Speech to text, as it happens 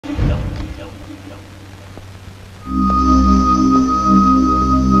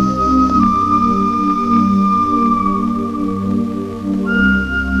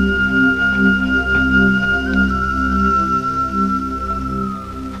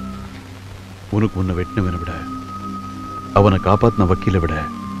உனக்கு உன்னை வெட்டினவனை விட அவனை காப்பாத்தின வக்கீலை விட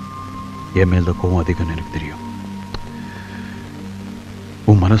என் மேல் தான் கோவம் அதிகம்னு எனக்கு தெரியும்.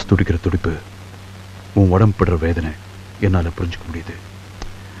 உன் மனசு துடிக்கிற துடிப்பு, உன் உடம்பு படுற வேதனை என்னால புரிஞ்சுக்க முடியுது.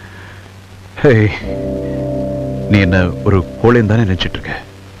 நீ என்ன ஒரு கோழைன்னு தானே நினைச்சிட்டு இருக்க?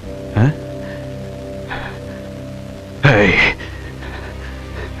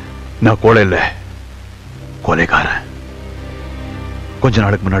 நான் கோழை இல்ல, கொலைகாரன். கொஞ்ச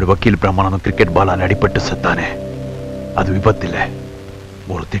நாளுக்கு முன்னாடி வக்கீல் பிரமானந்தம் கிரிக்கெட் பாலால் அடிபட்டு செத்தானே, அது விபத்து இல்ல,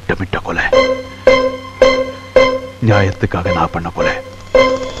 ஒரு திட்டமிட்ட கொலை. நியாயத்துக்காக நான் பண்ண கொலை.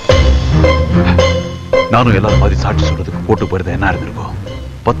 நானும் எல்லாரும் மாதிரி சாட்சி சொல்றதுக்கு போட்டு போயிருந்தேன். என்ன இருந்திருக்கும்?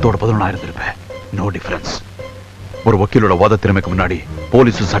 10ஓட 11 இருந்திருப்பேன். No difference. ஒரு வக்கீலோட வாத திறமைக்கு முன்னாடி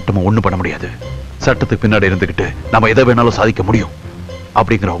போலீஸும் சட்டமும் ஒண்ணு பண்ண முடியாது. சட்டத்துக்கு பின்னாடி இருந்துகிட்டு நம்ம எதை வேணாலும் சாதிக்க முடியும்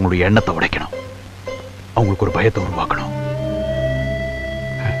அப்படிங்கிற அவங்களுடைய எண்ணத்தை உடைக்கணும். அவங்களுக்கு ஒரு பயத்தை உருவாக்கணும்.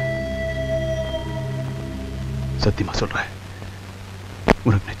 சத்தியமா சொல்றேன்,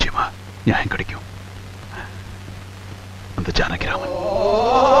 உனக்கு நிச்சயமா நியாயம் கிடைக்கும். அந்த ஜானகிராமன்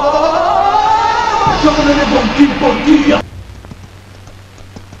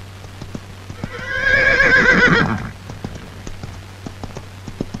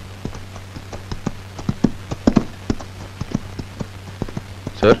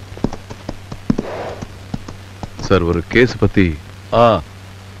சார். சார், ஒரு கேஸ் பத்தி.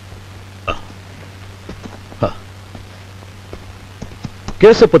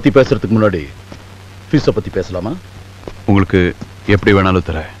 கேஸ பத்தி பேசுறதுக்கு முன்னாடி ஃபீஸ பத்தி பேசலாமா? உங்களுக்கு எப்படி வேணாலும்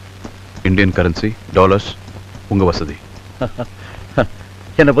தர. இந்தியன் கரன்சி, டாலர்ஸ், உங்க வசதி.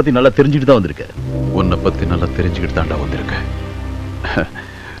 என்னை பத்தி நல்லா தெரிஞ்சுட்டு தான் வந்திருக்க. உன்னை பத்தி நல்லா தெரிஞ்சுக்கிட்டு தாண்டா வந்திருக்க.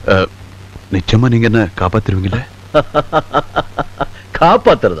 நிச்சயமா நீங்க என்ன காப்பாத்திருவீங்களே?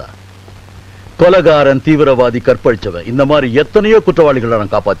 காப்பாத்துறதா? கொலைகாரன், தீவிரவாதி, கற்பழிச்சவன், இந்த மாதிரி எத்தனையோ குற்றவாளிகளை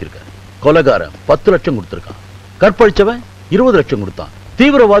நான் காப்பாத்திருக்கேன். கொலைகாரன் 10 லட்சம் கொடுத்திருக்கான், கற்பழிச்சவன் 20 லட்சம் கொடுத்தான்,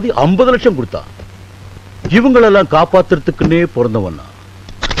 தீவிரவாதி 50 லட்சம் கொடுத்தான். இவங்களெல்லாம் காப்பாத்துறதுக்குன்னே பிறந்தவன்.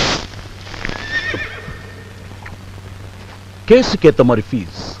 கேஸுக்கு ஏத்த மாதிரி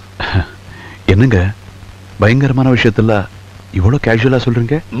ஃபீஸ். என்னங்க பயங்கரமான விஷயத்துல இவ்வளவு கேஷுவலா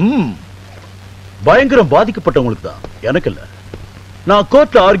சொல்றீங்க? பயங்கரம் பாதிக்கப்பட்டவங்களுக்கு தான், எனக்கு இல்ல. நான்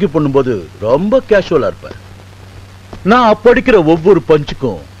கோர்ட்ல ஆர்கியூ பண்ணும்போது ரொம்ப கேஷுவலா இருப்பேன். நான் படிக்கிற ஒவ்வொரு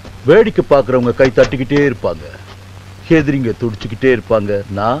பஞ்சுக்கும் வேடிக்கை பார்க்கறவங்க கை தட்டிக்கிட்டே இருப்பாங்க, எதிரிங்க துடிச்சுக்கிட்டே இருப்பாங்க,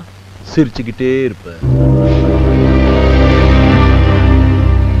 நான் சிரிச்சுக்கிட்டே இருப்பேன்.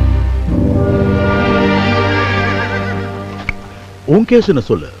 உன் கேஸ் என்ன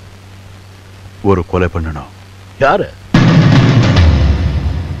சொல்லு? ஒரு கொலை பண்ணணும். யாரு?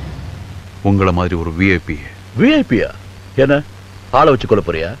 உங்களை மாதிரி ஒரு விஐபி. விஐபியா? என்ன ஆளை வச்சு கொல்ல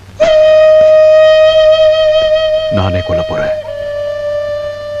போறியா? நானே கொல்ல போறேன்.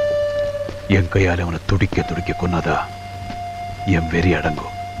 என் கையால அவனை துடிக்க துடிக்க கொன்னாதா என் வெறி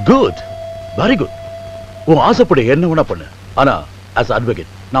அடங்கும். Good, very good. உன் ஆசைப்பட என்ன வேணா பண்ணு. ஆனா as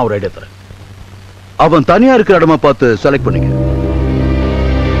advocate நான் ஒரு ஐடியா தரேன். அவன் தனியா இருக்கிற இடமா பார்த்து செலக்ட் பண்ணிக்க.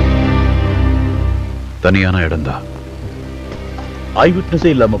 தனியான இடம்தா. ஐ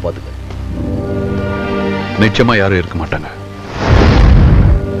விட்னஸே இல்லாம பாத்துக்க. நிச்சயமா யாரும் இருக்க மாட்டாங்க.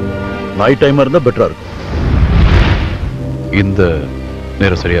 நைட் டைம் இருந்தா பெட்டரா இருக்கும். இந்த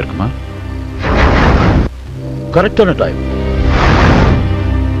நேரம் சரியா இருக்குமா? கரெக்டான டைம்.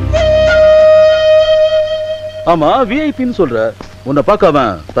 ஆமா, விஐபின்னு சொல்ற, உன்னை பார்க்க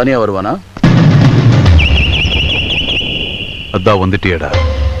அவன் தனியா வருவானா? அதான் வந்துட்டியடா.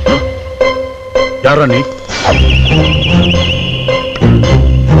 யாரா நீ?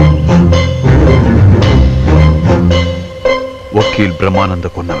 வக்கீல் பிரம்மானந்த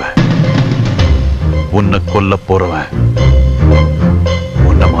கொன்னவன், உன்னை கொல்ல போறவன்,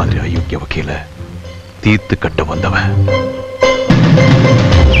 உன்ன மாதிரி அயோக்கிய வக்கீல தீர்த்து கட்ட வந்தவன்.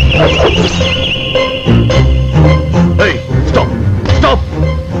 Hey, stop! Stop!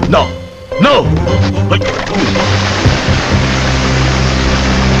 No! No!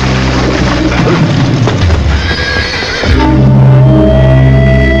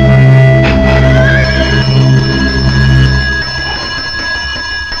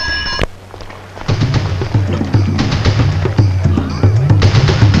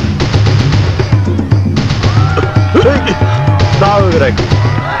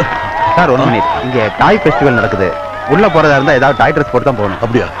 Sir, 1 minute. இங்க டாய் ஃபெஸ்டிவல் நடக்குது. உள்ள போறதா இருந்தா ஏதாவது டாய் ட்ரெஸ் போட்டு தான் போகணும்.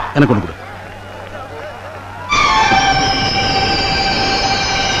 அப்படியா? எனக்கு ஒண்ணு கொடு.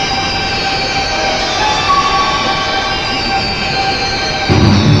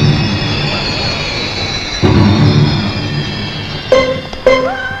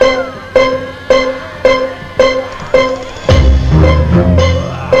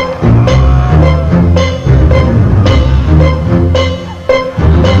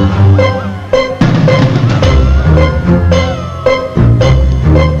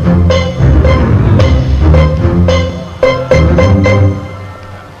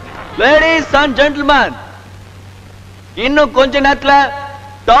 லேடீஸ் அண்ட் ஜென்டில்மேன், இன்னும் கொஞ்ச நேரத்துல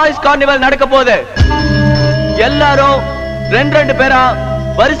டாய்ஸ் கார்னிவல் நடக்க போகுது. எல்லாரும் 2 பேரா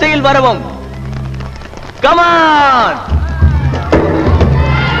வரிசையில் வரவும். Come on.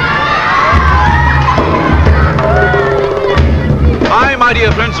 Hi my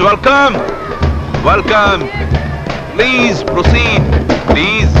dear friends, welcome. Welcome. Please proceed.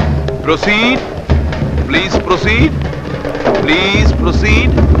 Please proceed. Please proceed. Please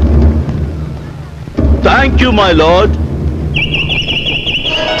proceed. Thank you, my lord.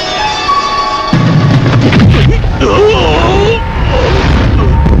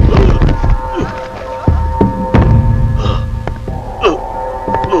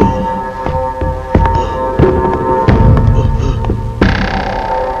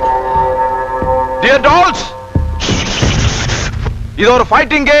 Dear dolls, இது ஒரு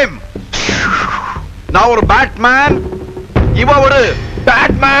ஃபைட்டிங் கேம். நான் ஒரு பேட்மேன், இவ ஒரு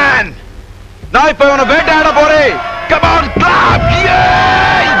பேட்மேன். நான் இப்ப இவனை வேட்டையாட போறேன். Come on, clap!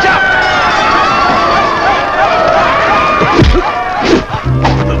 Yeah! Jump!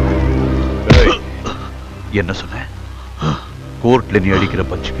 என்ன சொன்ன? கோர்ட்ல நீ அடிக்கிற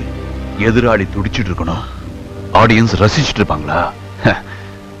பஞ்சுக்கு எதிராளி துடிச்சிட்டு இருக்கணும், ஆடியன்ஸ் ரசிச்சிட்டு இருப்பாங்களா?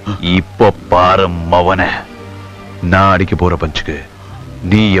 இப்ப பாரு மவன, நான் அடிக்க போற பஞ்சுக்கு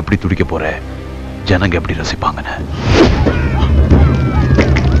நீ எப்படி துடிக்க போற, ஜனங்க எப்படி ரசிப்பாங்கன்னு.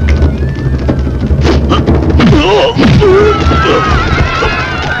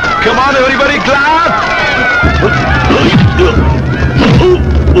 Come on everybody, clap!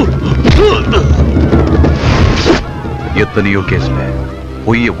 எத்தனையோ கேஸ்ல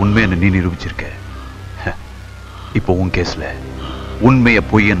பொய்ய உண்மைன்னு நீ நிரூபிச்சிருக்க. இப்போ உன் கேஸ்ல உண்மைய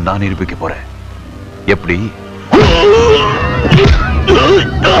பொய்யன்னு நான் நிரூபிக்க போறேன். எப்படி?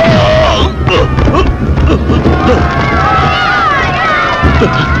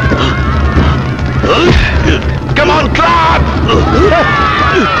 Come on, clap!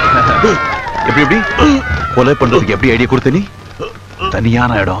 எப்படி எப்படி கொலை பண்றதுக்கு எப்படி ஐடியா கொடுத்த நீ?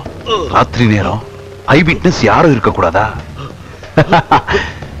 தனியான இடம், ராத்திரி நேரம், ஐ விட்னஸ் யாரும் இருக்க கூடாதா?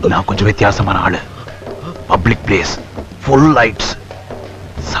 நான் கொஞ்சம் வித்தியாசமான ஆளு. பப்ளிக் பிளேஸ், ஃபுல் லைட்ஸ்,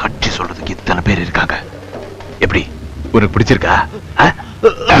 சாட்சி சொல்றதுக்கு இத்தனை பேர் இருக்காங்க. எப்படி உனக்கு பிடிச்சிருக்கா?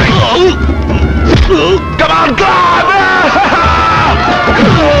 Come on, clap!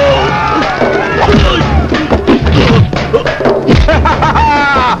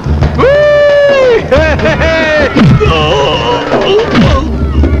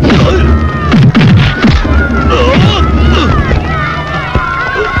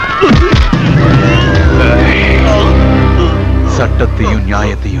 சட்டத்தையும்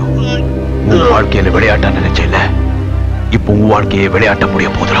நியாயத்தையும் உன் வாழ்க்கையில விளையாட்ட நினைச்சல, இப்போ உன் வாழ்க்கையை விளையாட்ட முடிய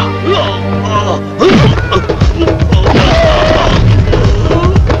போதுடா.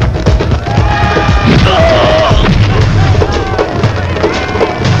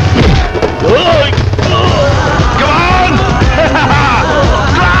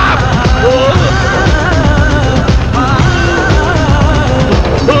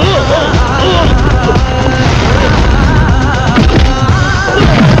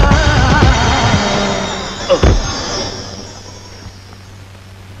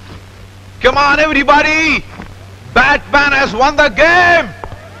 Come on, everybody! Batman has won the game!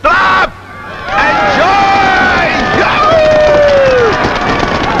 Clap! Enjoy!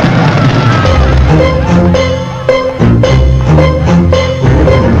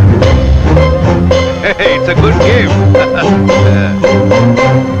 Hey, it's a good game.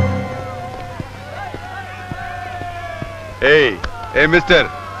 Hey, mister.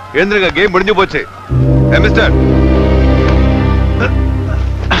 Endranga game முடிஞ்சு போச்சு. Hey, mister.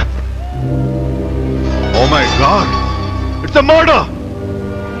 Oh my God! It's a murder!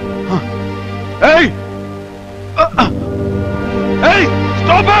 Hey! Hey!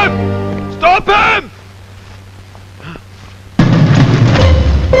 Stop him! Stop him!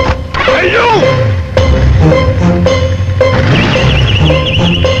 Hey you!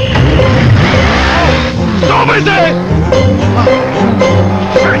 Stop it!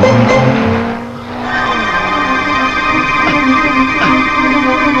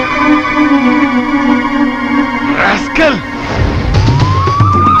 Rascal!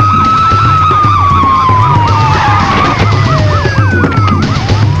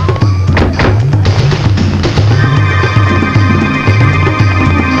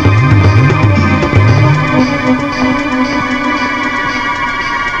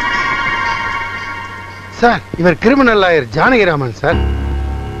 Sir, இவர் criminal lawyer Janakiraman sir.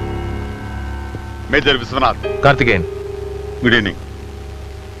 Major Viswanath. Karthikeyan. Good evening.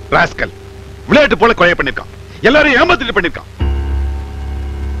 Rascal விளையாட்டு போல கொலை பண்ணிருக்கான், எல்லாரும் ஏமாத்திட்டு பண்ணிருக்கான்.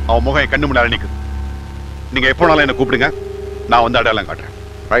 அவன் முகம் என் கண்ணு முன்னால நிக்குது. நீங்க எப்போனாலும் என்ன கூப்பிடுங்க, நான் வந்து அடையாளம் காட்டுறேன்.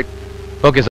 ரைட்? Okay sir.